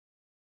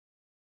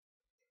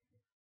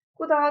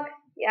God dag,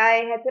 jeg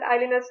heter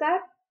Aylin.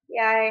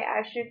 Jeg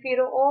er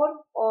 24 år,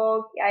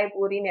 og jeg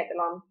bor i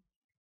Nederland.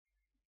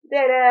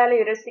 Dere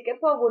lurer sikkert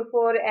på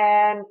hvorfor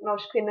en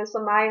norsk kvinne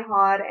som meg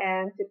har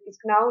en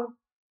tyrkisk navn.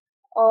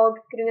 Og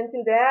grunnen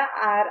til det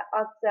er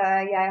at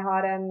jeg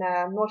har en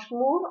norsk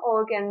mor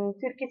og en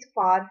tyrkisk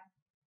far.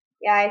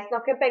 Jeg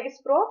snakker begge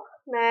språk,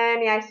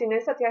 men jeg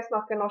synes at jeg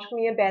snakker norsk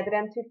mye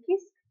bedre enn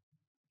tyrkisk.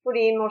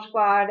 Fordi norsk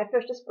var det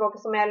første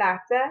språket som jeg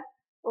lærte,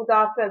 og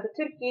da følte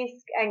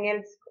tyrkisk,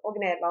 engelsk og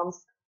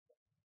nederlandsk.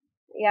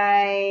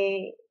 Jeg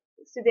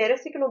studerer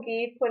psykologi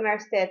på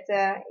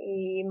universitetet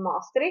i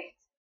Maastricht,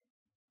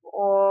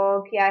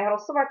 og jeg har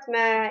også vært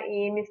med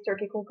i Miss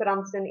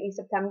Turkey-konkurransen i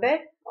september,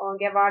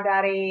 og jeg var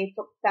der i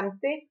topp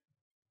 50.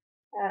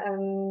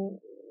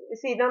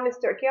 Ved siden av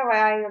Miss Turkey har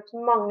jeg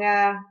gjort mange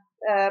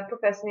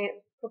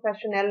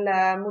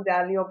profesjonelle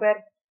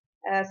modelljobber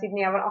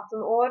siden jeg var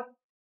 18 år.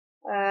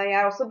 Jeg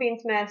har også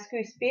begynt med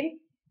skuespill.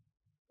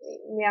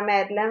 Jeg er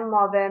medlem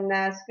av en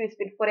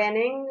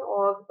skuespillforening,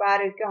 og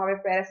hver uke har vi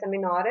flere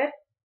seminarer.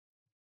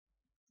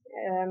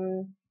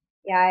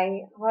 Jeg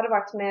har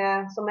vært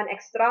med som en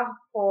ekstra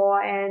på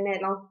en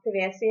nederlandsk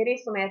TV-serie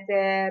som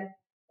heter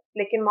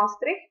Blikken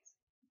Maastricht.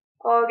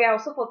 Og jeg har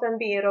også fått en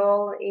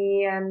biroll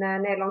i en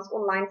nederlandsk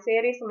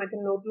online-serie som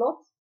heter Nordlot.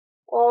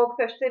 Og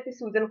første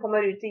episoden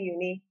kommer ut i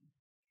juni.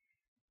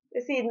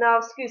 Ved siden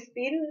av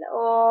skuespill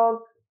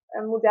og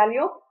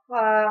modelljobb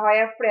har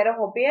jeg flere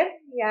hobbyer.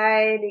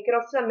 Jeg liker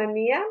å svømme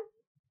mye.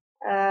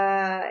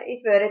 I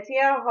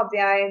føretiden hadde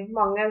jeg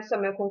mange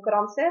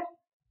svømmekonkurranser.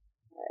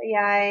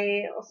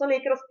 Jeg også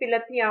liker å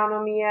spille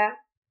piano mye,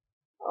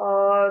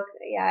 og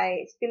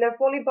jeg spiller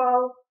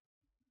volleyball,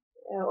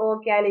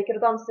 og jeg liker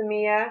å danse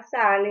mye,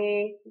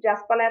 særlig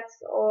jazzballett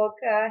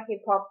og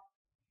hiphop.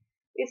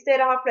 Hvis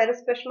dere har flere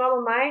spørsmål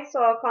om meg,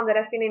 så kan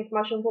dere finne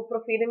informasjon på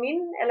profilen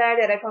min,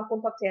 eller dere kan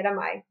kontaktere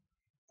meg.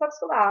 Takk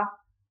skal du ha.